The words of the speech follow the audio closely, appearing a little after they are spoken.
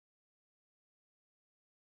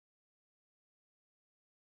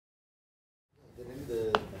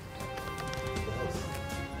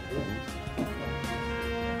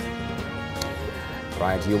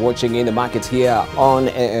Right, you're watching In the Market here on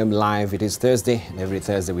AM Live. It is Thursday, and every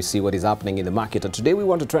Thursday we see what is happening in the market. And today we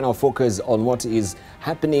want to turn our focus on what is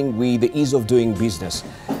happening with the ease of doing business.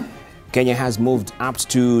 Kenya has moved up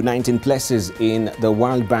to 19 places in the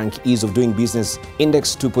World Bank Ease of Doing Business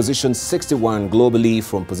Index to position 61 globally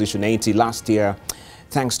from position 80 last year,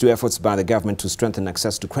 thanks to efforts by the government to strengthen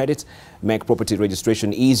access to credit, make property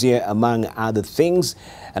registration easier, among other things.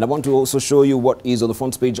 And I want to also show you what is on the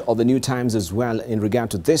front page of the New Times as well in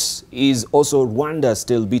regard to this. Is also Rwanda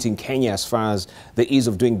still beating Kenya as far as the ease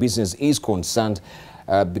of doing business is concerned?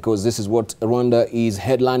 Because this is what Rwanda is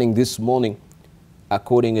headlining this morning,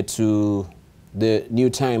 according to the New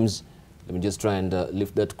Times. Let me just try and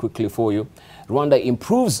lift that quickly for you. Rwanda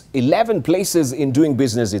improves 11 places in doing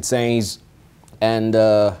business, it says. And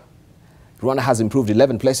Rwanda has improved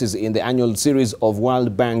 11 places in the annual series of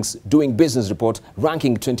World Bank's Doing Business report,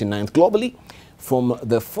 ranking 29th globally. From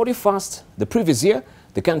the 41st the previous year,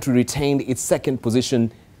 the country retained its second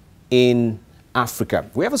position in Africa.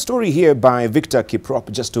 We have a story here by Victor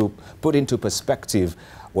Kiprop, just to put into perspective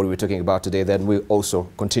what we're talking about today. Then we'll also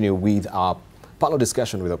continue with our panel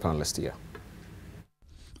discussion with our panelists here.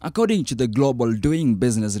 According to the Global Doing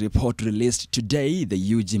Business report released today, the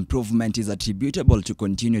huge improvement is attributable to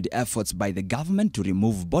continued efforts by the government to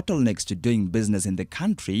remove bottlenecks to doing business in the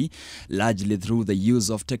country, largely through the use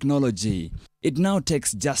of technology. It now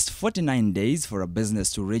takes just 49 days for a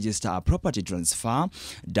business to register a property transfer,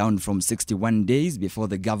 down from 61 days before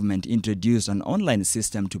the government introduced an online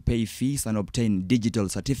system to pay fees and obtain digital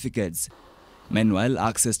certificates. Meanwhile,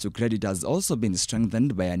 access to credit has also been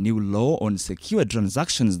strengthened by a new law on secure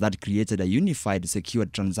transactions that created a unified secure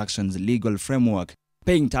transactions legal framework.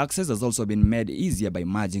 Paying taxes has also been made easier by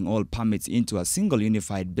merging all permits into a single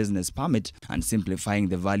unified business permit and simplifying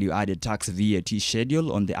the value-added tax VAT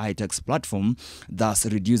schedule on the iTax platform, thus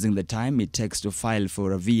reducing the time it takes to file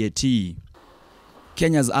for a VAT.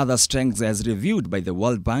 Kenya's other strengths, as reviewed by the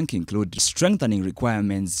World Bank, include strengthening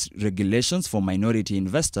regulations for minority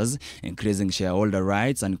investors, increasing shareholder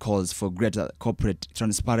rights, and calls for greater corporate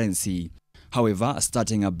transparency. However,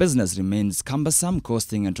 starting a business remains cumbersome,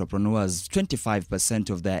 costing entrepreneurs 25%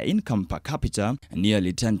 of their income per capita,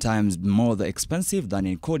 nearly 10 times more expensive than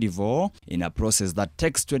in Côte d'Ivoire, in a process that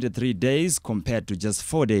takes 23 days compared to just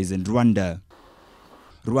 4 days in Rwanda.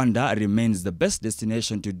 Rwanda remains the best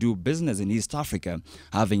destination to do business in East Africa,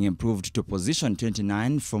 having improved to position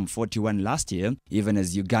 29 from 41 last year, even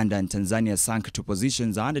as Uganda and Tanzania sank to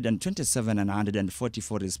positions 127 and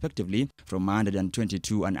 144 respectively, from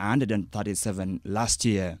 122 and 137 last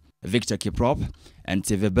year. Victor Kiprop,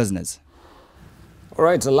 NTV Business. All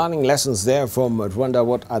right, so learning lessons there from Rwanda.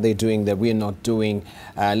 What are they doing that we're not doing?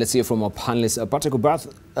 Let's hear from our panelists. Patrick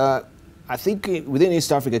Obath, I think within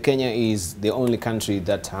East Africa, Kenya is the only country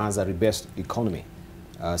that has a rebased economy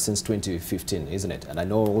since 2015, isn't it? And I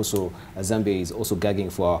know also Zambia is also gagging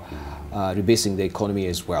for rebasing the economy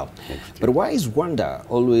as well. But why is Rwanda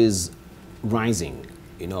always rising,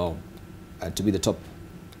 to be the top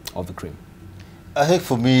of the cream? I think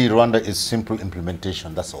for me, Rwanda is simple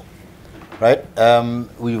implementation, that's all. Right?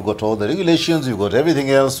 We've got all the regulations, we've got everything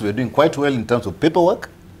else. We're doing quite well in terms of paperwork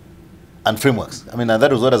and frameworks. I mean, and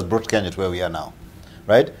that was what has brought Kenya to where we are now,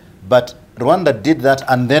 right? But Rwanda did that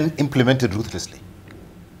and then implemented ruthlessly.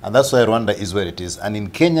 And that's why Rwanda is where it is. And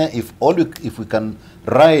in Kenya, if we can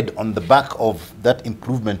ride on the back of that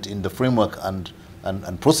improvement in the framework and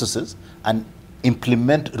processes and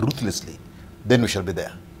implement ruthlessly, then we shall be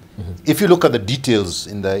there. Mm-hmm. If you look at the details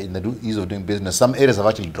in the ease of doing business, some areas have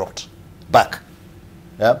actually dropped back,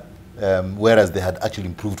 yeah? Whereas they had actually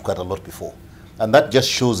improved quite a lot before. And that just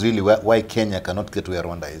shows really why Kenya cannot get where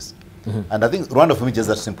Rwanda is. Mm-hmm. And I think Rwanda for me is just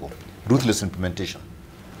that simple, ruthless implementation.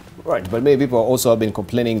 Right, but maybe people also have been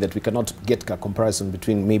complaining that we cannot get a comparison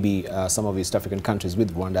between maybe some of East African countries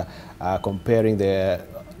with Rwanda, comparing the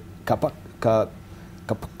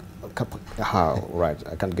right,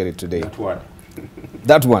 I can't get it today. That one.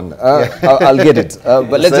 That one, I'll get it.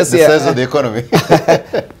 But let's just say the size of the economy.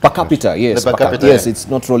 Per capita, yes. Per capita, yes, it's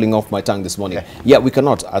not rolling off my tongue this morning. Yeah, we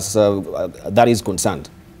cannot, as that is concerned.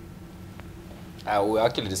 We're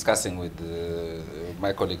actually discussing with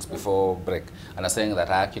my colleagues before break, and are saying that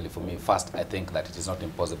actually, for me, first, I think that it is not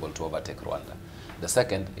impossible to overtake Rwanda. The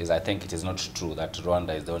second is I think it is not true that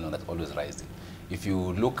Rwanda is the one that's always rising. If you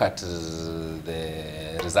look at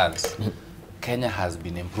the results, Kenya has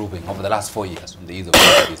been improving over the last 4 years on the ease of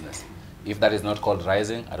doing business. If that is not called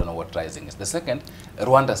rising, I don't know what rising is. The second,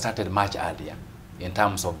 Rwanda started much earlier in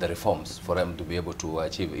terms of the reforms for them to be able to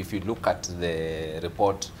achieve. If you look at the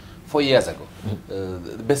report 4 years ago,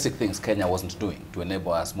 the basic things Kenya wasn't doing to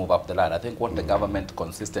enable us move up the ladder. I think what the government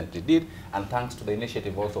consistently did, and thanks to the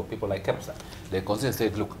initiative also of people like KEPSA, they consistently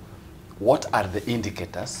said, look, what are the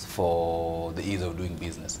indicators for the ease of doing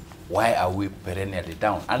business? Why are we perennially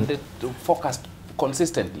down? And they focused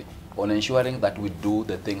consistently on ensuring that we do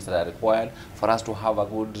the things that are required for us to have a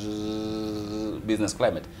good business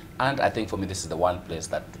climate. And I think for me, this is the one place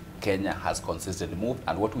that Kenya has consistently moved,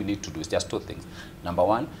 and what we need to do is just two things. Number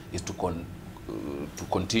one is to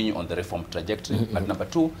continue on the reform trajectory, but number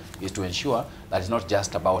two is to ensure that it's not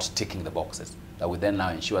just about ticking the boxes, that we then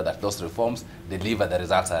now ensure that those reforms deliver the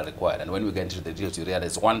results that are required. And when we get into the details, you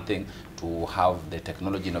realize one thing to have the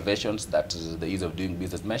technology innovations, that is the ease of doing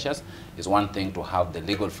business measures, is one thing to have the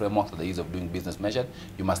legal framework, the ease of doing business measures.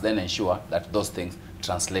 You must then ensure that those things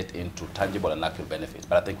translate into tangible and actual benefits.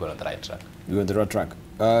 But I think we're on the right track. You're on the right track.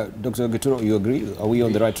 Dr. Gituro, you agree? Are we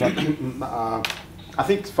on the right track? I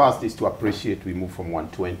think first is to appreciate we moved from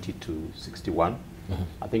 120 to 61.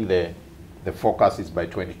 I think the focus is by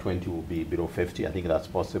 2020 will be below 50. I think that's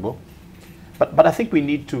possible. But I think we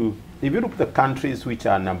need to, if you look at the countries which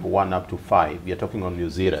are number 1 up to 5, you're talking on New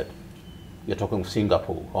Zealand, you're talking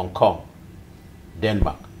Singapore, Hong Kong,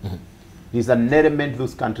 Denmark. There's an element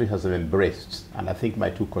those countries have embraced, and I think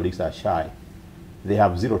my two colleagues are shy. They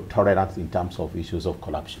have zero tolerance in terms of issues of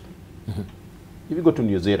corruption. If you go to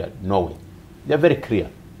New Zealand, Norway, they're very clear.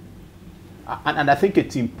 And I think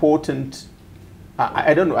it's important.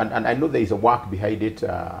 I don't know, and I know there is a work behind it,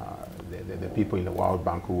 the people in the World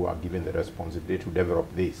Bank who are given the responsibility to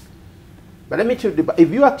develop this. But let me tell you,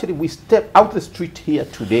 if you actually, we step out the street here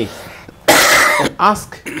today and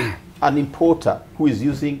ask an importer who is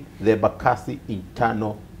using the Bakassi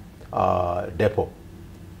internal depot,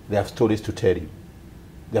 they have stories to tell you.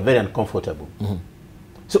 They're very uncomfortable.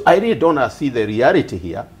 So I really don't see the reality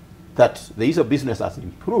here that the ease of business has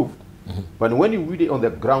improved. But when you really on the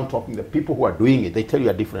ground talking, the people who are doing it, they tell you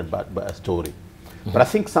a different story. But I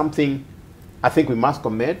think we must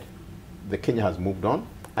commend, the Kenya has moved on.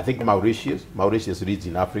 I think Mauritius leads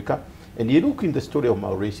in Africa. And you look in the story of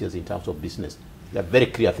Mauritius in terms of business, there are very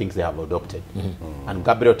clear things they have adopted. And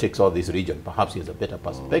Gabriel takes all this region. Perhaps he has a better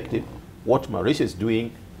perspective what Mauritius is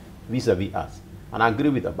doing vis-a-vis us. And I agree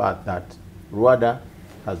with about that. Rwanda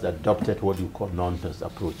has adopted what you call nonsense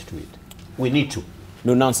approach to it. We need to.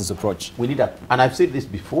 No nonsense approach. We need a, and I've said this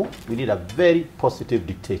before, we need a very positive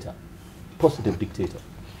dictator. Positive dictator.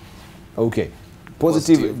 Okay.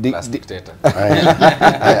 Positive dictator.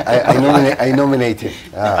 I nominate him.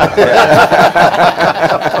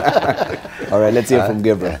 All right, let's hear from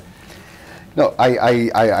Gabriel. No,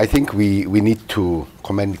 I think we need to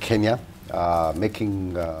commend Kenya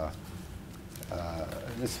making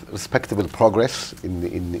respectable progress in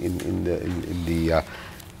the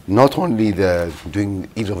not only the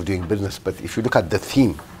ease of doing business, but if you look at the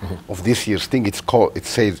theme of this year's thing, it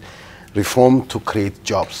says reform to create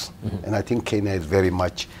jobs, and I think Kenya is very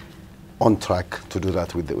much on track to do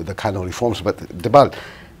that with the kind of reforms. But Debal,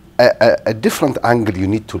 a different angle you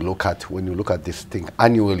need to look at when you look at this thing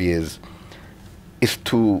annually is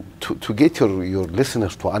to get your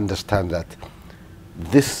listeners to understand that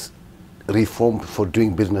this reform for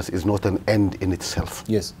doing business is not an end in itself.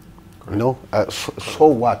 Yes. You know, so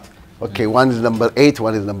what? Okay, one is number 8,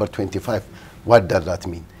 one is number 25. What does that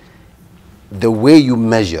mean? The way you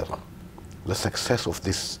measure the success of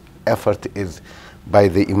this effort is by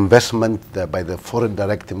the investment, by the foreign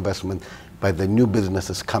direct investment, by the new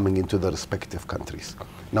businesses coming into the respective countries.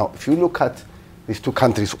 Now, if you look at these two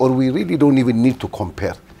countries, or we really don't even need to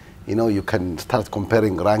compare. You know, you can start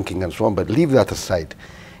comparing, ranking and so on, but leave that aside.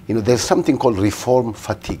 You know, there's something called reform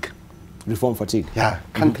fatigue. Reform fatigue. Yeah,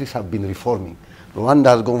 countries have been reforming. Rwanda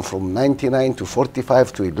has gone from 99 to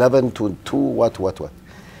 45 to 11 to 2, what.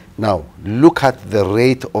 Now, look at the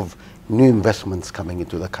rate of new investments coming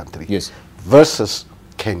into the country. Yes. Versus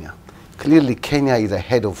Kenya. Clearly, Kenya is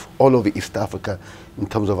ahead of all of East Africa in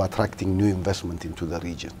terms of attracting new investment into the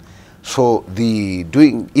region. So the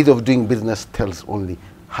ease of doing business tells only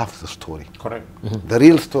half the story. Correct. The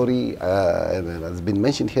real story, has been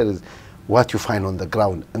mentioned here, is what you find on the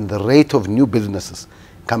ground. And the rate of new businesses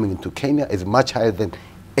coming into Kenya is much higher than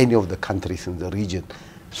any of the countries in the region.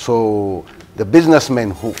 So the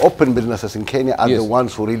businessmen who open businesses in Kenya are the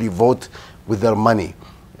ones who really vote with their money.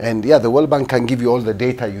 And yeah, the World Bank can give you all the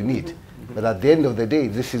data you need. But at the end of the day,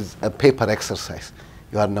 this is a paper exercise.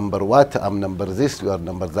 You are number what, I'm number this, you are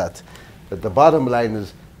number that. But the bottom line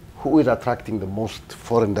is, who is attracting the most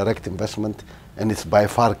foreign direct investment? And it's by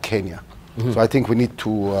far Kenya. So I think we need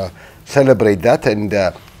to celebrate that. And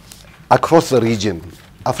across the region,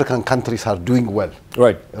 African countries are doing well,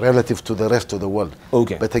 Right. relative to the rest of the world.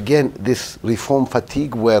 Okay. But again, this reform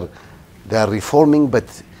fatigue where they are reforming, but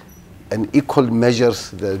in equal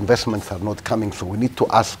measures, the investments are not coming. So we need to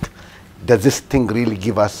ask, does this thing really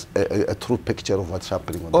give us a true picture of what's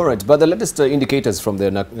happening? All right, but the latest indicators from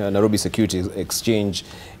the Nairobi Securities Exchange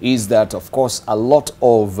is that, of course, a lot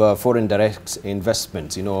of foreign direct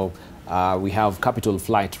investments, you know, we have capital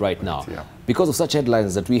flight right now. Yeah. Because of such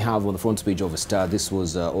headlines that we have on the front page of Star, this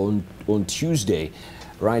was on Tuesday,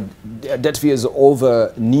 right? Debt fears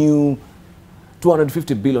over new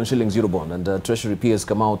 250 billion shillings Eurobond, and Treasury PS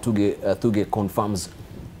Kamau Thuge confirms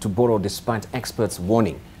to borrow despite experts'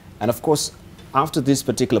 warning. And of course, after this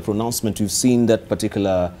particular pronouncement, we've seen that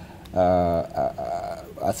particular,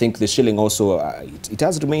 I think the shilling also, it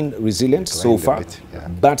has remained resilient so Declined a far, bit, yeah.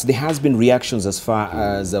 but there has been reactions as far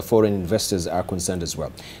as foreign investors are concerned as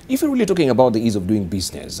well. If you're really talking about the ease of doing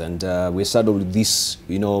business, and we're saddled with this,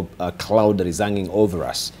 you know, cloud that is hanging over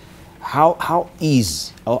us, how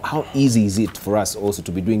easy is it for us also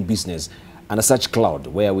to be doing business under such cloud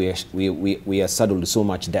where we are saddled with so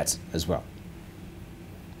much debt as well?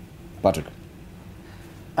 Patrick.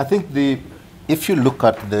 I think if you look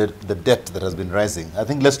at the debt that has been rising, I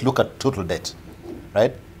think let's look at total debt,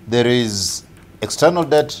 right? There is external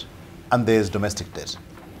debt and there is domestic debt.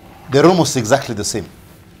 They're almost exactly the same.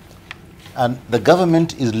 And the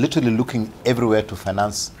government is literally looking everywhere to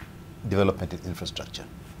finance development in infrastructure.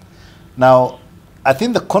 Now, I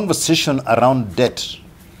think the conversation around debt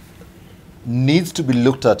needs to be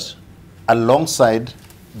looked at alongside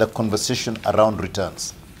the conversation around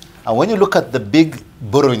returns. And when you look at the big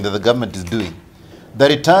borrowing that the government is doing, the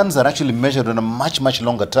returns are actually measured on a much, much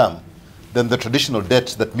longer term than the traditional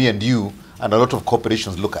debt that me and you and a lot of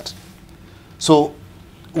corporations look at. So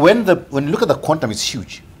when you look at the quantum, it's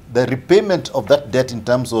huge. The repayment of that debt in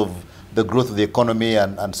terms of the growth of the economy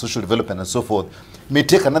and social development and so forth may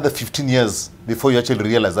take another 15 years before you actually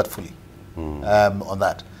realize that fully on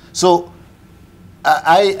that. So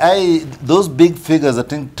those big figures, I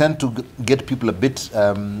think, tend to get people a bit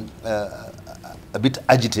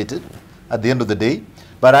agitated at the end of the day.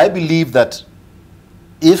 But I believe that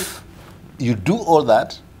if you do all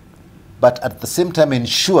that, but at the same time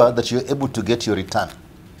ensure that you're able to get your return,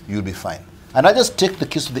 you'll be fine. And I just take the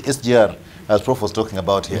case of the SGR, as Prof was talking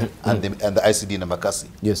about here, and the ICD in Embakasi.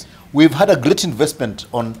 Yes. We've had a great investment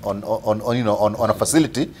on a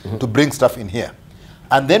facility to bring stuff in here.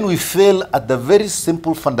 And then we fail at the very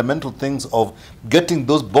simple fundamental things of getting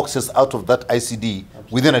those boxes out of that ICD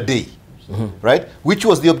within a day, right? Which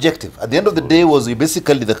was the objective. At the end of the day was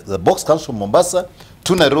basically the box comes from Mombasa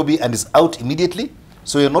to Nairobi and is out immediately,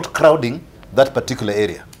 so you're not crowding that particular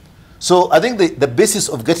area. So I think the basis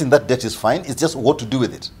of getting that debt is fine, it's just what to do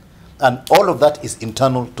with it. And all of that is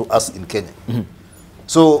internal to us in Kenya.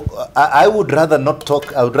 So I would rather not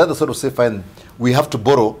talk, I would rather sort of say, fine, we have to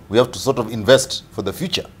borrow, we have to sort of invest for the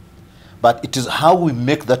future. But it is how we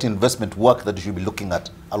make that investment work that you should be looking at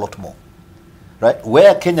a lot more. Right?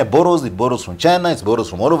 Where Kenya borrows, it borrows from China, it borrows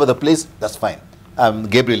from all over the place, that's fine.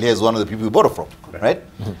 Gabriel here is one of the people we borrow from, right?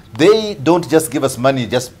 They don't just give us money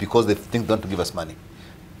just because they think they want to give us money.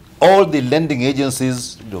 All the lending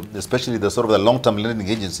agencies, especially the sort of the long-term lending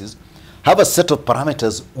agencies, have a set of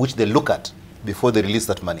parameters which they look at before they release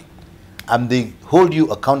that money. And they hold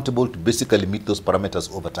you accountable to basically meet those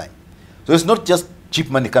parameters over time. So it's not just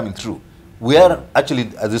cheap money coming through. We are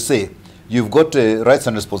actually, as you say, you've got rights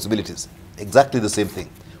and responsibilities. Exactly the same thing.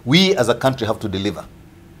 We as a country have to deliver.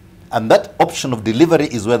 And that option of delivery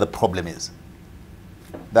is where the problem is.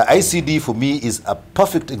 The ICD for me is a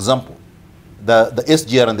perfect example. The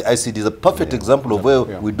SGR and the ICD is a perfect example of where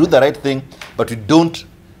we do the right thing, but we don't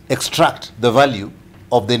extract the value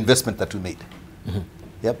of the investment that we made.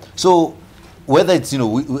 Yep. So whether it's,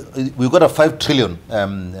 we've got a 5 trillion,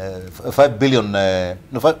 5 billion,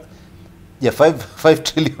 5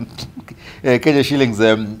 trillion Kenya shillings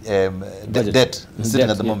debt sitting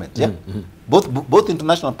at the moment. Yeah. Both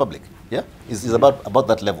international and public. Yeah. Is about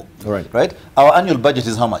that level. Right. Our annual budget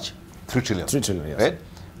is how much? 3 trillion. 3 trillion, yes. Right.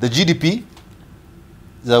 The GDP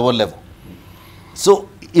is at what level? So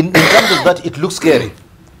in terms of that, it looks scary.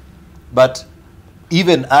 But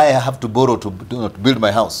even I have to borrow to build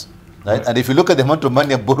my house, right? And if you look at the amount of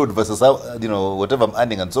money I borrowed versus how, whatever I'm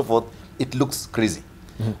earning and so forth, it looks crazy.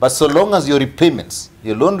 But so long as your repayments,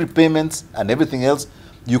 your loan repayments and everything else,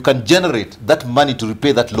 you can generate that money to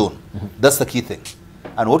repay that loan. That's the key thing.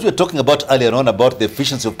 And what we were talking about earlier on about the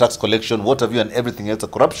efficiency of tax collection, what have you, and everything else, the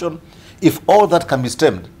corruption, if all that can be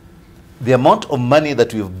stemmed, the amount of money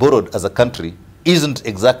that we've borrowed as a country isn't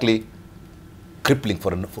exactly crippling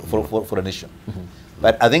for a nation.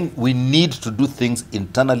 But I think we need to do things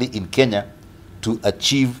internally in Kenya to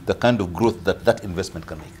achieve the kind of growth that that investment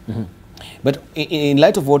can make. But in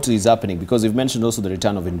light of what is happening, because you've mentioned also the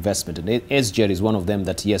return of investment, and SGR is one of them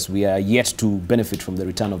that, yes, we are yet to benefit from the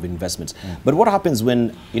return of investments. But what happens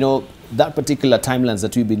when, that particular timelines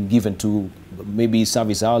that we've been given to maybe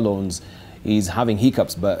service our loans is having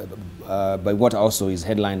hiccups by what also is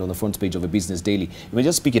headlined on the front page of a Business Daily? You may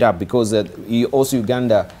just pick it up because also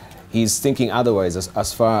Uganda is thinking otherwise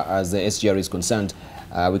as far as the SGR is concerned.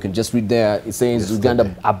 We can just read there, it says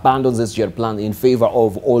Uganda abandons SGR plan in favor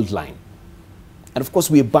of old line. And of course,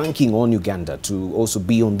 we are banking on Uganda to also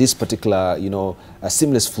be on this particular, a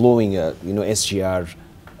seamless flowing, SGR,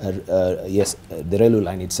 the railway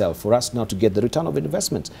line itself, for us now to get the return of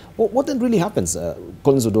investment. What then really happens,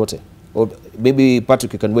 Collins Odote? Or maybe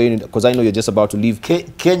Patrick, you can weigh in, because I know you're just about to leave.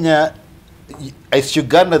 Kenya, it's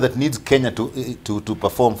Uganda that needs Kenya to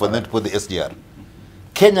perform for them to put the SGR.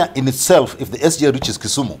 Kenya in itself, if the SGR reaches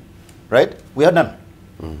Kisumu, right, we are done.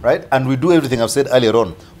 Right? And we do everything I've said earlier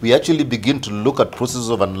on. We actually begin to look at processes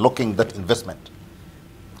of unlocking that investment.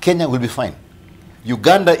 Kenya will be fine.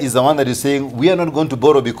 Uganda is the one that is saying, we are not going to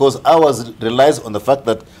borrow because ours relies on the fact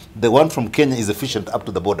that the one from Kenya is efficient up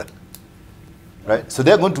to the border. Right? So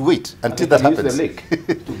they're going to wait until that happens. The lake.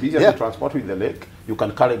 To be able to transport with the lake, you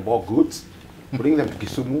can carry more goods, bring them to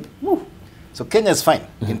Kisumu. Woo. So Kenya is fine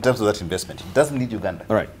in terms of that investment. It doesn't need Uganda.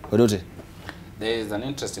 All right. Odote. There is an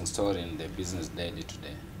interesting story in the Business Daily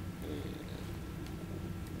today,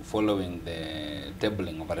 following the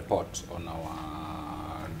tabling of a report on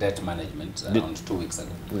our debt management around 2 weeks ago.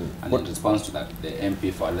 And in response to that, the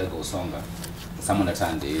MP for Alego Usonga, Samuel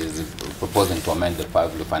Atandi, is proposing to amend the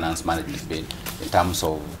Public Finance Management Bill in terms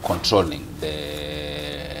of controlling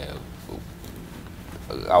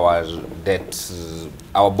our debt,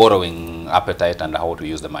 our borrowing appetite, and how to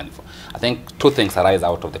use the money for. I think two things arise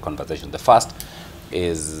out of the conversation. The first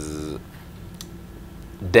is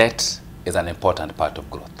debt is an important part of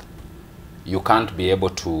growth. You can't be able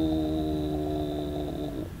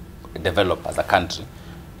to develop as a country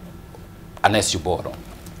unless you borrow,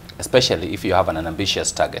 especially if you have an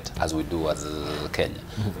ambitious target, as we do as Kenya,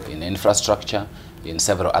 in infrastructure, in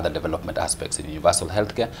several other development aspects, in universal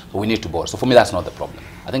healthcare. So we need to borrow. So for me, that's not the problem.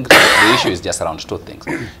 I think the issue is just around two things.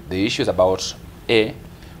 The issue is about, A,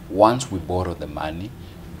 once we borrow the money,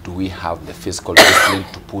 do we have the fiscal discipline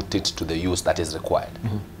to put it to the use that is required?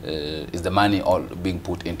 Is the money all being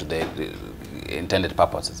put into the intended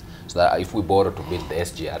purposes? So that if we borrow to build the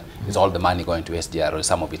SGR, is all the money going to SGR or is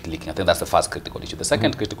some of it leaking? I think that's the first critical issue. The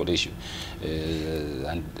second critical issue,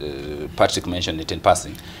 and Patrick mentioned it in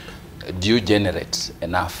passing, do you generate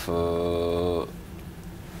enough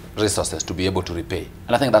resources to be able to repay?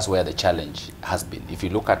 And I think that's where the challenge has been. If you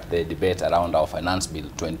look at the debate around our Finance Bill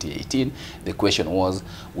 2018, the question was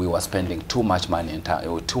we were spending too much money,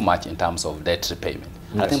 too much in terms of debt repayment.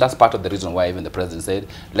 Yes. I think that's part of the reason why even the President said,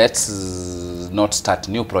 let's not start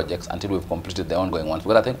new projects until we've completed the ongoing ones.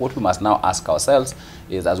 But I think what we must now ask ourselves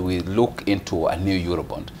is, as we look into a new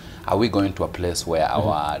Eurobond, are we going to a place where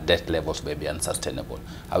our debt levels may be unsustainable?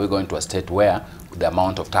 Are we going to a state where the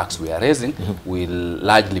amount of tax we are raising will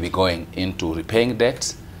largely be going into repaying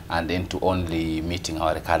debts and into only meeting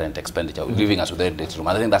our recurrent expenditure, leaving us with the debt room?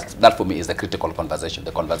 I think that for me is the critical conversation.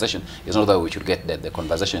 The conversation is not whether we should get debt. The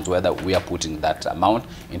conversation is whether we are putting that amount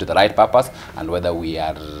into the right purpose and whether we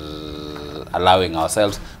are allowing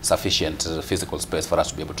ourselves sufficient physical space for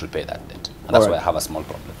us to be able to repay that debt. And that's why I have a small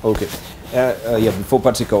problem. Okay. Yeah, before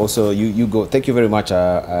Patrick, also, you go. Thank you very much.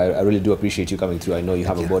 I really do appreciate you coming through. I know you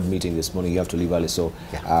have a board meeting this morning. You have to leave early, so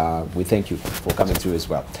we thank you for coming through as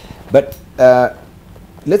well. But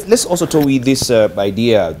let's also toy with this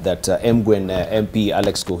idea that Mgwen MP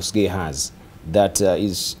Alex Kosgei has, that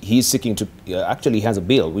he's seeking to, actually has a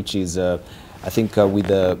bill, which is, I think, with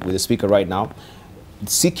the speaker right now,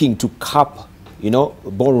 seeking to cap,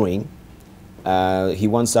 borrowing. He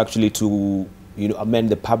wants actually to, amend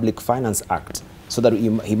the Public Finance Act so that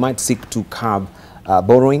he might seek to curb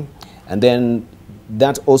borrowing, and then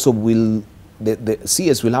that also will, the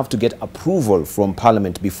CS will have to get approval from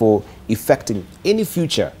Parliament before effecting any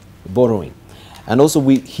future borrowing. And also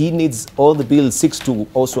he needs, all the bill seeks to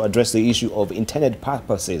also address the issue of intended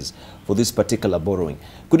purposes for this particular borrowing.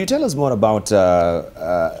 Could you tell us more about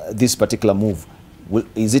this particular move?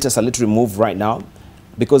 Is it a salutary move right now?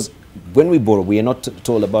 Because when we borrow, we are not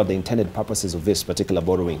told about the intended purposes of this particular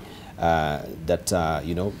borrowing that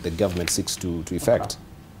the government seeks to effect.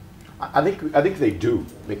 I think they do,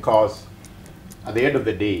 because at the end of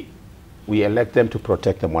the day, we elect them to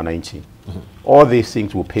protect the mwananchi. All these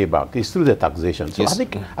things will pay back. It's through the taxation. So yes.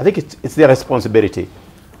 I think it's their responsibility.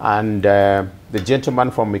 And the gentleman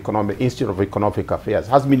from Institute of Economic Affairs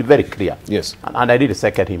has been very clear. Yes. And I did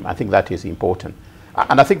second him. I think that is important.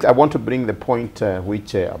 And I think I want to bring the point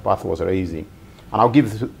which Abath was raising. And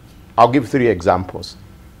I'll give 3 examples.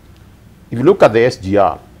 If you look at the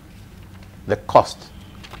SGR, the cost,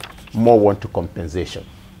 more went to compensation.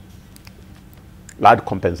 Large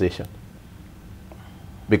compensation.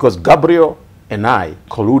 Because Gabriel and I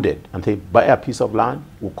colluded and say, buy a piece of land,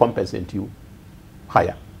 we'll compensate you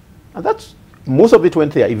higher. And that's, most of it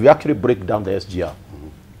went there if you actually break down the SGR.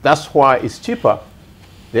 That's why it's cheaper.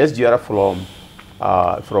 The SGR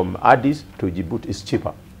from Addis to Djibouti is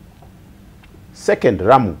cheaper. Second,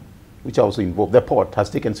 Ramu, which I also involved, the port has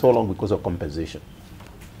taken so long because of compensation.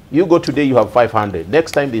 You go today, you have 500.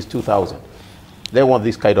 Next time, there's 2,000. They want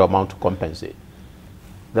this kind of amount to compensate.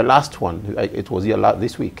 The last one, it was here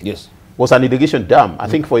this week, yes, was an irrigation dam, I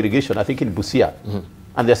think for irrigation, I think in Busia.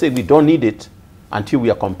 And they said, we don't need it until we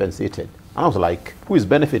are compensated. And I was like, who is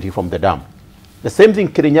benefiting from the dam? The same thing,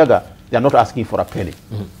 Kirinyaga, they are not asking for a penny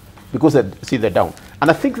because they see the down. And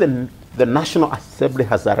I think the National Assembly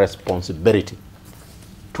has a responsibility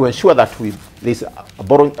to ensure that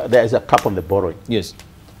there is a cap on the borrowing. Yes.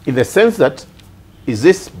 In the sense that, is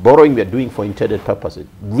this borrowing we are doing for intended purposes?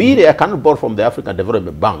 Really, I cannot borrow from the African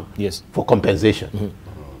Development Bank yes, for compensation.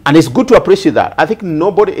 And it's good to appreciate that. I think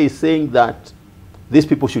nobody is saying that these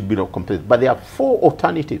people should be not compensated. But there are 4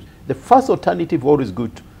 alternatives. The first alternative, always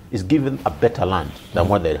good, is given a better land than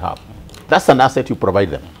what they have. That's an asset you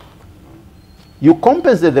provide them. You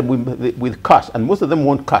compensate them with cash, and most of them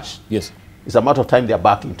want cash. Yes. It's a matter of time they are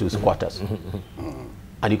back into squatters.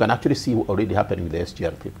 And you can actually see what already happening with the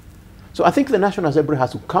SGR people. So I think the National Assembly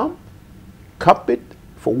has to come, cap it,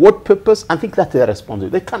 for what purpose? I think that's their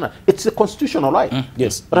responsibility. They cannot. It's a constitutional right.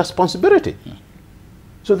 Yes. Responsibility.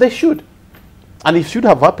 So they should. And it should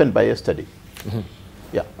have happened by yesterday.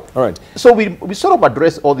 Yeah. All right. So we sort of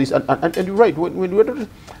address all this. And you're right.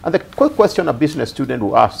 And the quick question a business student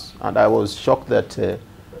who asked, and I was shocked that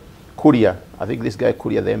Kuria, I think this guy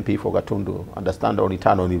Kuria, the MP for Gatundu, understand on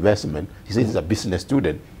return on investment. He says he's a business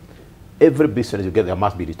student. Every business you get, there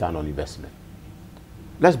must be return on investment.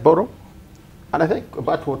 Let's borrow. And I think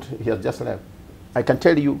about what he has just left, I can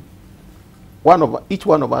tell you, each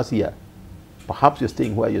one of us here, perhaps you're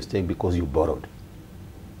staying where you're staying because you borrowed.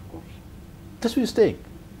 That's where you're staying.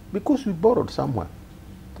 Because we borrowed somewhere.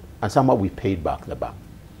 And somehow we paid back the bank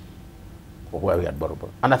for where we had borrowed.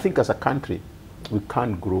 And I think as a country, we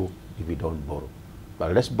can't grow if we don't borrow.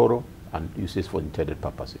 But let's borrow and use this for intended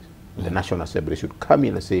purposes. The National Assembly should come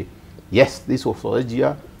in and say, yes, this was for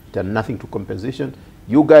SGR, there's nothing to compensation.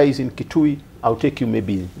 You guys in Kitui, I'll take you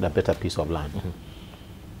maybe in a better piece of land.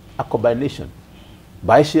 A combination.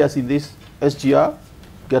 Buy shares in this SGR,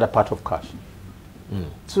 get a part of cash.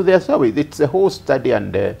 So there's a way. It's a whole study,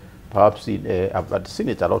 and perhaps I've seen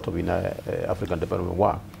it a lot of in African Development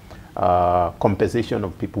War, compensation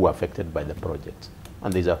of people who are affected by the project.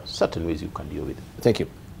 And there's certain ways you can deal with it. Thank you.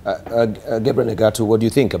 Gabriel Negatu, what do you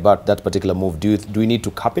think about that particular move? Do we need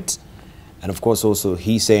to cap it? And of course, also,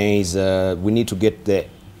 he says we need to get the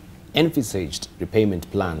envisaged repayment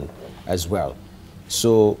plan as well.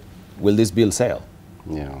 So will this bill sail?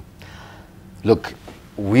 Yeah. Look,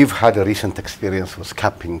 we've had a recent experience with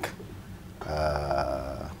capping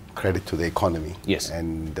credit to the economy. Yes.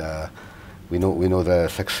 And we know the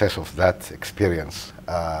success of that experience.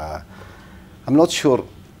 I'm not sure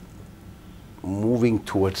moving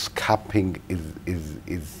towards capping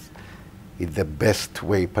is the best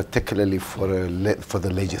way, particularly for the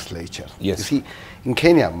legislature. Yes. You see, in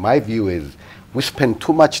Kenya, my view is we spend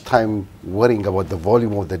too much time worrying about the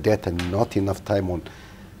volume of the debt and not enough time on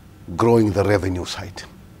growing the revenue side.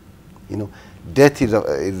 You know, debt is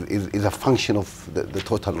a function of the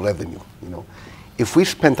total revenue. You know, if we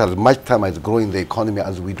spent as much time as growing the economy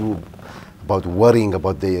as we do about worrying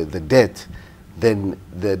about the debt, then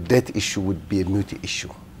the debt issue would be a moot issue.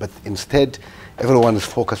 But instead, everyone is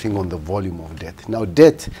focusing on the volume of debt. Now,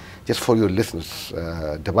 debt, just for your listeners,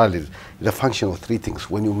 Dabal, is a function of 3 things.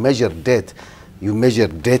 When you measure debt to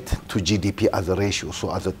GDP as a ratio.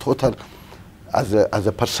 So as a total, as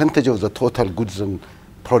a percentage of the total goods and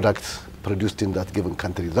products produced in that given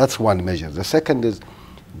country. That's one measure. The second is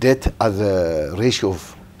debt as a ratio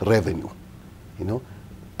of revenue. You know,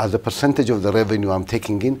 as a percentage of the revenue I'm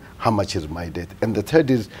taking in, how much is my debt? And the third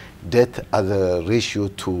is debt as a ratio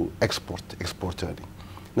to export earning.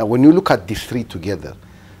 Now, when you look at these 3 together,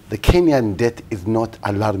 the Kenyan debt is not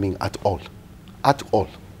alarming at all.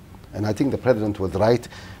 And I think the president was right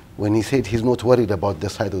when he said he's not worried about the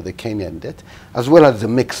side of the Kenyan debt, as well as the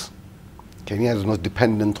mix. Kenya is not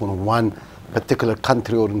dependent on one particular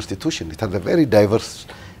country or institution. It has a very diverse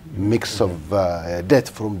mix of debt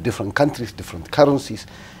from different countries, different currencies.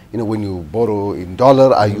 You know, when you borrow in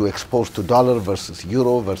dollar, are you exposed to dollar versus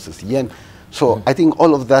euro versus yen? So I think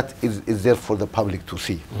all of that is there for the public to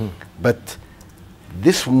see. But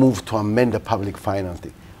this move to amend the public finance,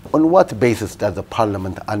 on what basis does the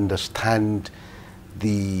parliament understand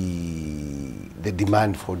the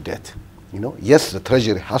demand for debt? You know, yes, the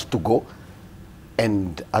treasury has to go,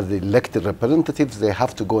 and as the elected representatives, they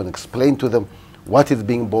have to go and explain to them what is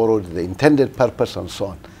being borrowed, the intended purpose, and so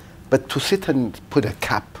on. But to sit and put a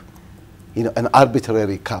cap, you know, an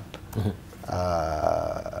arbitrary cap,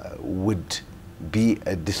 would be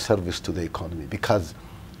a disservice to the economy, because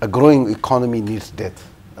a growing economy needs debt.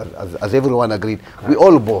 As everyone agreed, we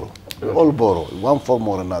all borrow. We all borrow in one form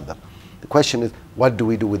or another. The question is, what do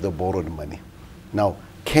we do with the borrowed money? Now,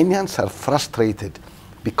 Kenyans are frustrated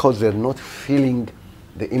because they're not feeling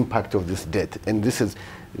the impact of this debt. And this is,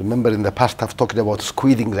 remember in the past I've talked about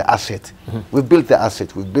squeezing the asset. We've built the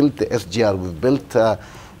asset, we've built the SGR, we've built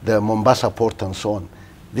the Mombasa port and so on.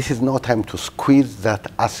 This is now time to squeeze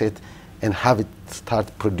that asset and have it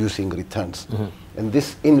start producing returns. And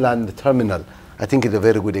this inland terminal, I think, is a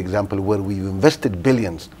very good example where we invested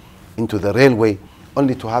billions into the railway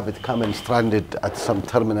only to have it come and stranded at some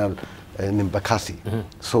terminal in Mbakasi.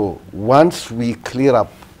 So once we clear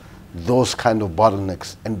up those kind of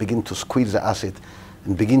bottlenecks and begin to squeeze the asset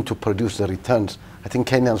and begin to produce the returns, I think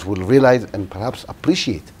Kenyans will realize and perhaps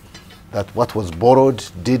appreciate that what was borrowed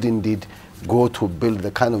did indeed go to build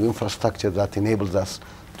the kind of infrastructure that enables us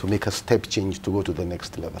to make a step change to go to the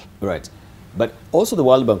next level. Right. But also the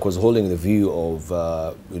World Bank was holding the view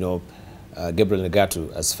of, Gabriel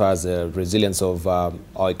Nagatu, as far as the resilience of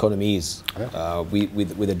our economy is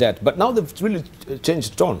with the debt. But now they've really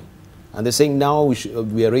changed tone. And they're saying now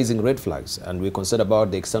we are raising red flags and we're concerned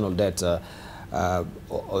about the external debt.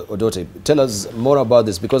 Odote, tell us more about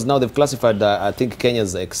this, because now they've classified, I think,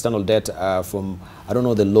 Kenya's external debt from, I don't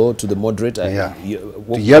know, the low to the moderate. To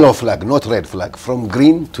yellow flag, not red flag. From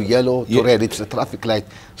green to yellow to red. It's a traffic light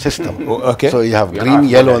system. Okay. So you have green,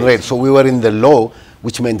 yellow, and red. So we were in the low,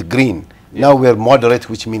 which meant green. Now we're moderate,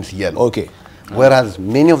 which means yellow. Okay. Whereas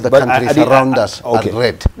many of the countries around us are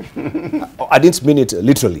red. I didn't mean it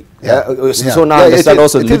literally. Yeah. So now I understand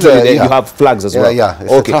also literally you have flags as well. Yeah,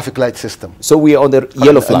 it's a traffic light system. So we are on the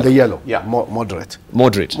yellow flag. On the yellow, moderate.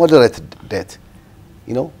 Moderate. Moderate debt,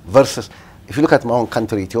 you know, versus, if you look at my own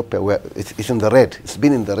country, Ethiopia, where it's in the red. It's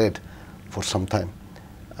been in the red for some time.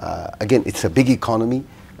 Again, it's a big economy,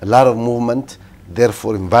 a lot of movement,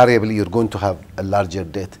 therefore invariably you're going to have a larger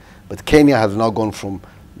debt. But Kenya has now gone from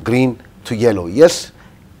green to yellow. Yes,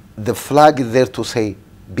 the flag is there to say,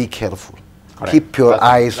 be careful. Correct. Keep your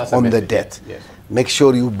eyes on the debt. Yes. Make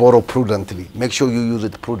sure you borrow prudently. Make sure you use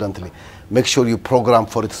it prudently. Make sure you program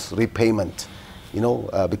for its repayment. You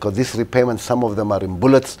know, because this repayment, some of them are in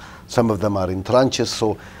bullets, some of them are in tranches.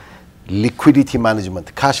 So liquidity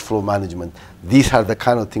management, cash flow management, these are the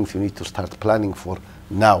kind of things you need to start planning for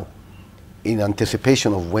now in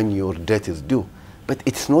anticipation of when your debt is due. But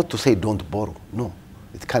it's not to say don't borrow. No,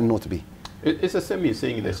 it cannot be. It's the same as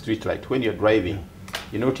saying in the street light. When you're driving,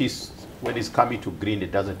 you notice when it's coming to green,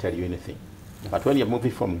 it doesn't tell you anything. But when you're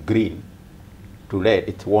moving from green to red,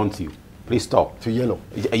 it warns you. Please stop. To yellow.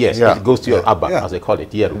 Yes, it goes to your ABBA, as they call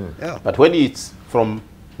it, yellow. But when it's from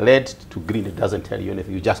red to green, it doesn't tell you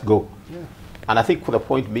anything. You just go. And I think the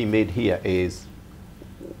point being made here is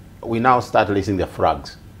we now start raising the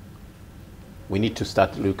flags. We need to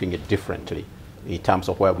start looking at it differently in terms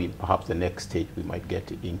of where we perhaps the next stage we might get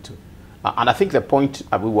into. And I think the point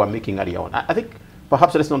we were making earlier on, I think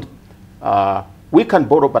perhaps let's not, we can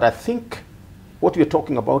borrow, but I think what we're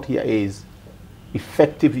talking about here is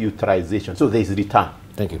effective utilization. So there's return.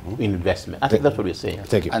 Thank you. In investment. I think that's what we're saying.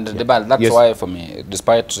 Thank you. And Debal, that's why for me,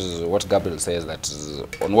 despite what Gabriel says,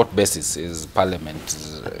 that on what basis is Parliament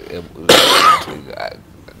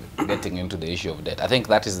getting into the issue of debt, I think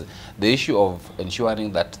that is the issue of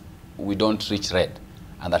ensuring that we don't reach red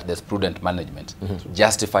and that there's prudent management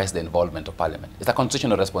justifies the involvement of Parliament. It's a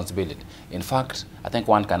constitutional responsibility. In fact, I think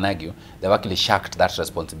one can argue they've actually shirked that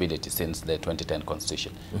responsibility since the 2010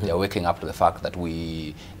 Constitution. They're waking up to the fact that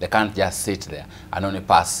they can't just sit there and only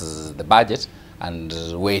pass the budget and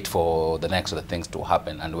wait for the next of the things to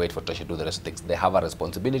happen and wait for Treasury to do the rest of the things. They have a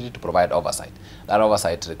responsibility to provide oversight. That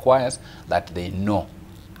oversight requires that they know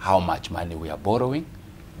how much money we are borrowing,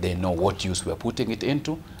 they know what use we are putting it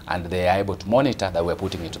into, and they are able to monitor that we are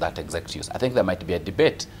putting it to that exact use. I think there might be a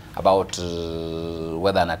debate about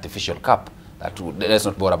whether an artificial cap that let's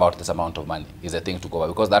not bother about this amount of money is a thing to go over,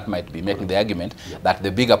 because that might be making the argument that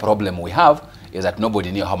the bigger problem we have is that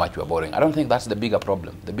nobody knew how much we are borrowing. I don't think that's the bigger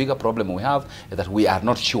problem. The bigger problem we have is that we are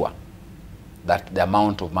not sure that the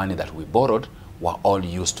amount of money that we borrowed were all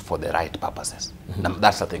used for the right purposes.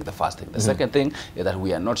 That's, I think, the first thing. The second thing is that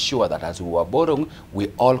we are not sure that as we were borrowing,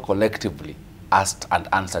 we all collectively asked and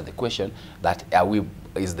answered the question that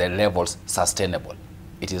is the levels sustainable?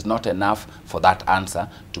 It is not enough for that answer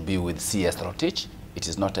to be with CS Rotich. It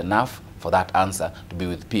is not enough for that answer to be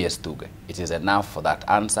with PS Tuge. It is enough for that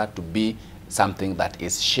answer to be something that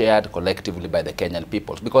is shared collectively by the Kenyan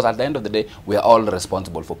people. Because at the end of the day, we are all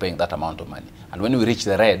responsible for paying that amount of money. And when we reach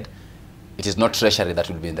the red, it is not treasury that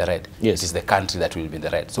will be in the red. Yes. It is the country that will be in the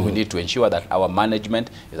red. So we need to ensure that our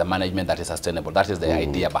management is a management that is sustainable. That is the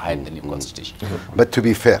idea behind the new constitution. But to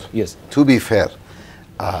be fair, Yes. to be fair,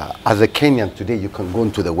 as a Kenyan today, you can go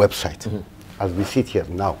into the website. As we sit here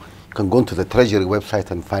now, you can go into the Treasury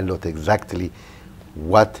website and find out exactly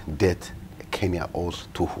what debt Kenya owes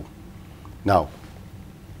to who. Now,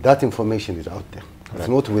 that information is out there. It's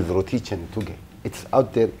not with Rotich and Tuge. It's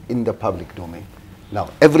out there in the public domain. Now,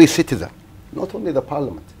 every citizen, not only the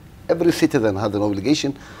parliament, every citizen has an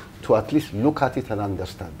obligation to at least look at it and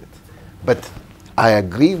understand it. But I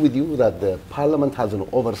agree with you that the parliament has an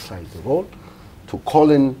oversight role to call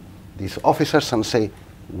in these officers and say,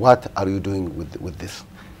 what are you doing with this?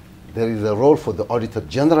 There is a role for the Auditor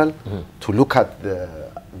General to look at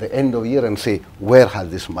the end of year and say, where has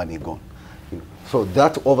this money gone? So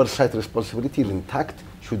that oversight responsibility is intact,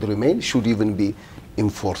 should remain, should even be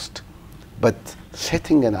enforced. But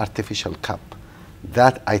setting an artificial cap,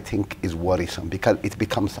 that I think is worrisome because it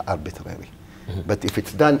becomes arbitrary. But if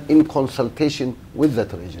it's done in consultation with the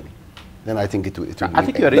Treasury, then I think it will. I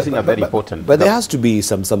think you are raising a very important. But there has to be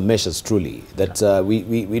some measures truly that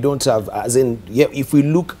we don't have, as in, yeah, if we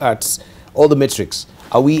look at all the metrics,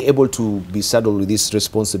 are we able to be saddled with this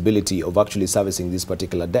responsibility of actually servicing this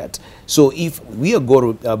particular debt? So if we are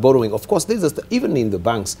borrowing, of course, even in the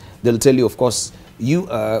banks, they'll tell you, of course, we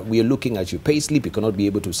are looking at your pay slip, you cannot be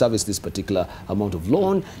able to service this particular amount of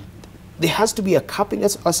loan. There has to be a capping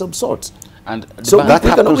of some sort. And so that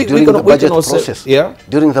happens during the budget process. Yeah?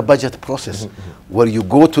 During the budget process, where you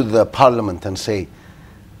go to the parliament and say,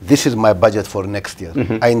 this is my budget for next year.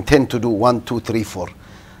 I intend to do 1, 2, 3, 4.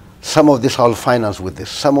 Some of this I'll finance with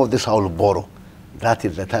this. Some of this I'll borrow. That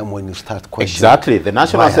is the time when you start questioning. Exactly. The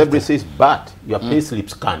National Assembly says, but your pay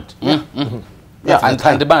slips can't. Yeah, and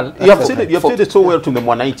Demal, you have said it so well to the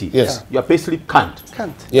 190. Yes. Your pay slip can't.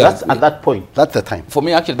 Yeah. That's at that point. That's the time. For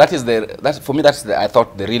me, actually, that's I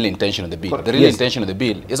thought the real intention of the bill. The real intention of the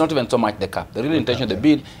bill is not even so much the cap. The real intention of the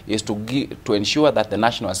bill is to ensure that the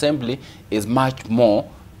National Assembly is much more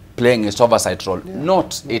playing its oversight role,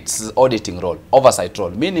 not its auditing role, oversight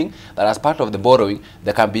role, meaning that as part of the borrowing,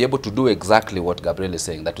 they can be able to do exactly what Gabriel is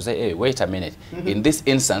saying, that to say, hey, wait a minute, in this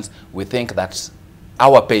instance, we think that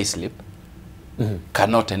our pay slip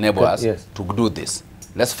cannot enable us to do this.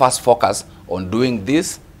 Let's first focus on doing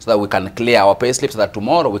this so that we can clear our pay slip so that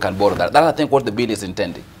tomorrow we can borrow that. That's, I think, what the bill is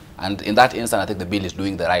intending. And in that instance, I think the bill is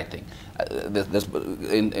doing the right thing.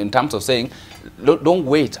 In terms of saying, don't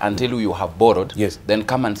wait until you have borrowed, then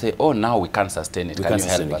come and say, oh, now we can't sustain it. Can you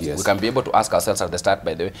help us? We can be able to ask ourselves at the start,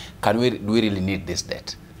 by the way, do we really need this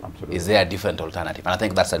debt? Absolutely. Is there a different alternative? And I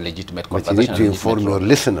think that's a legitimate conversation. But you need to inform your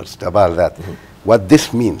listeners about that. What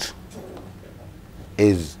this means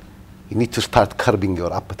is you need to start curbing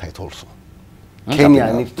your appetite also.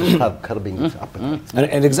 Kenya needs to start curbing its appetite.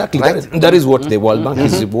 And exactly, that is what the World Bank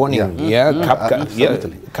is warning. The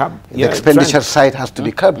expenditure side has to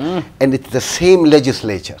be curbed. And it's the same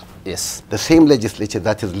legislature. Yes. The same legislature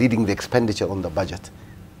that is leading the expenditure on the budget.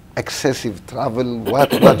 Excessive travel,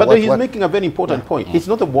 but he's making a very important point. It's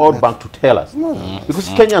not the World Bank to tell us. Because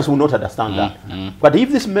Kenyans will not understand that. But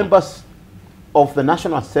if these members of the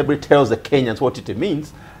National Assembly tells the Kenyans what it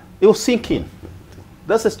means, it will sink in.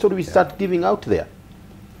 That's the story we start giving out there.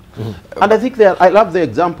 And I think I love the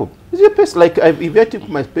example. Is your pay, like if I took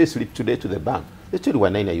my pay slip today to the bank, they tell you,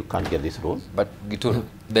 Wainaina, you can't get this loan. But Gituru,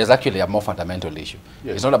 there's actually a more fundamental issue.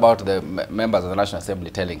 It's not about the members of the National Assembly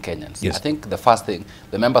telling Kenyans. I think the first thing,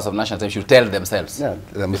 the members of the National Assembly should tell themselves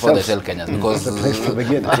before they tell Kenyans. Because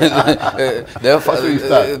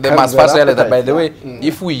they must first realize that, by the way,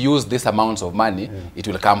 if we use these amounts of money, it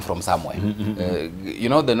will come from somewhere. You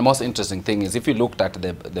know, the most interesting thing is if you looked at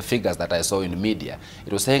the figures that I saw in the media,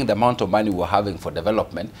 it was saying the amount of money we were having for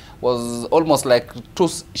development was almost like 2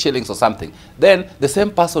 shillings or something. Then the same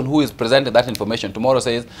person who is presenting that information tomorrow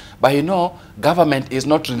says, but you know, government is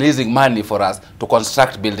not releasing money for us to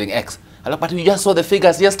construct building X. But we just saw the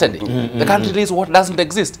figures yesterday. The country released what doesn't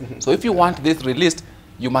exist. So if you want this released,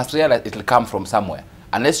 you must realize it will come from somewhere.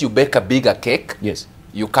 Unless you bake a bigger cake, Yes.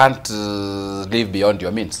 you can't live beyond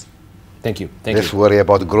your means. Thank you. Let's worry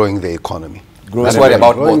about growing the economy. Let's worry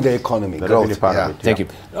about growing both. the economy. The Growth. revenue part of Yeah. it, Thank you.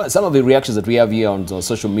 Some of the reactions that we have here on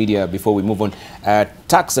social media before we move on.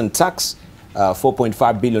 Tax and tax,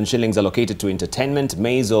 4.5 billion shillings allocated to entertainment.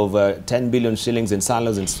 Maize of 10 billion shillings in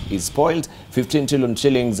silos is spoiled. 15 trillion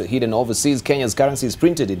shillings hidden overseas. Kenya's currency is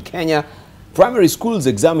printed in Kenya. Primary schools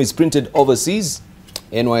exam is printed overseas.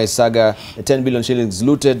 NYS saga, 10 billion shillings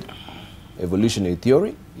looted. Evolutionary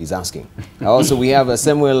theory is asking. Also, we have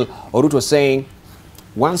Samuel Oruto saying,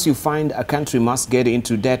 once you find a country must get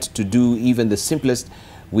into debt to do even the simplest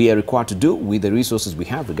we are required to do with the resources we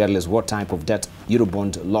have, regardless what type of debt,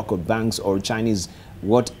 Eurobond, lockout banks or Chinese,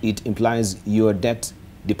 what it implies you're debt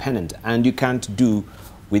dependent and you can't do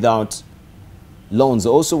without loans.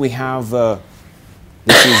 Also, we have,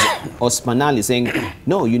 this is Osman Ali saying,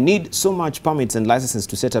 no, you need so much permits and licenses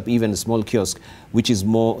to set up even a small kiosk, which is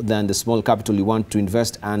more than the small capital you want to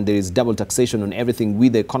invest, and there is double taxation on everything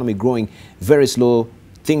with the economy growing very slow.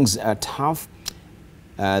 Things are tough.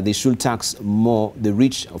 They should tax more the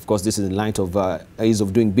rich. Of course, this is in light of ease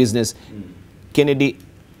of doing business. Kennedy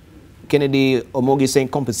Omogi saying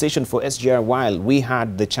compensation for SGR, while we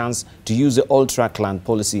had the chance to use the all-track land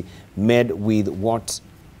policy made with what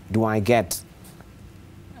do I get?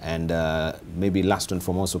 And maybe last one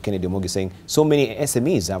from also Kennedy Omogi saying so many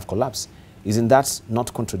SMEs have collapsed. Isn't that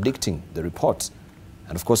not contradicting the report?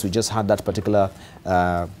 And of course, we just had that particular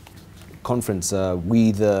conference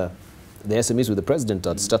with the SMEs with the president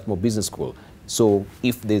at Strathmore Business School. So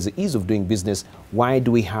if there's an ease of doing business, why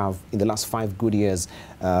do we have, in the last 5 good years,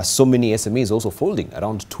 so many SMEs also folding,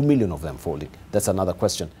 around 2 million of them folding? That's another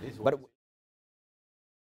question. But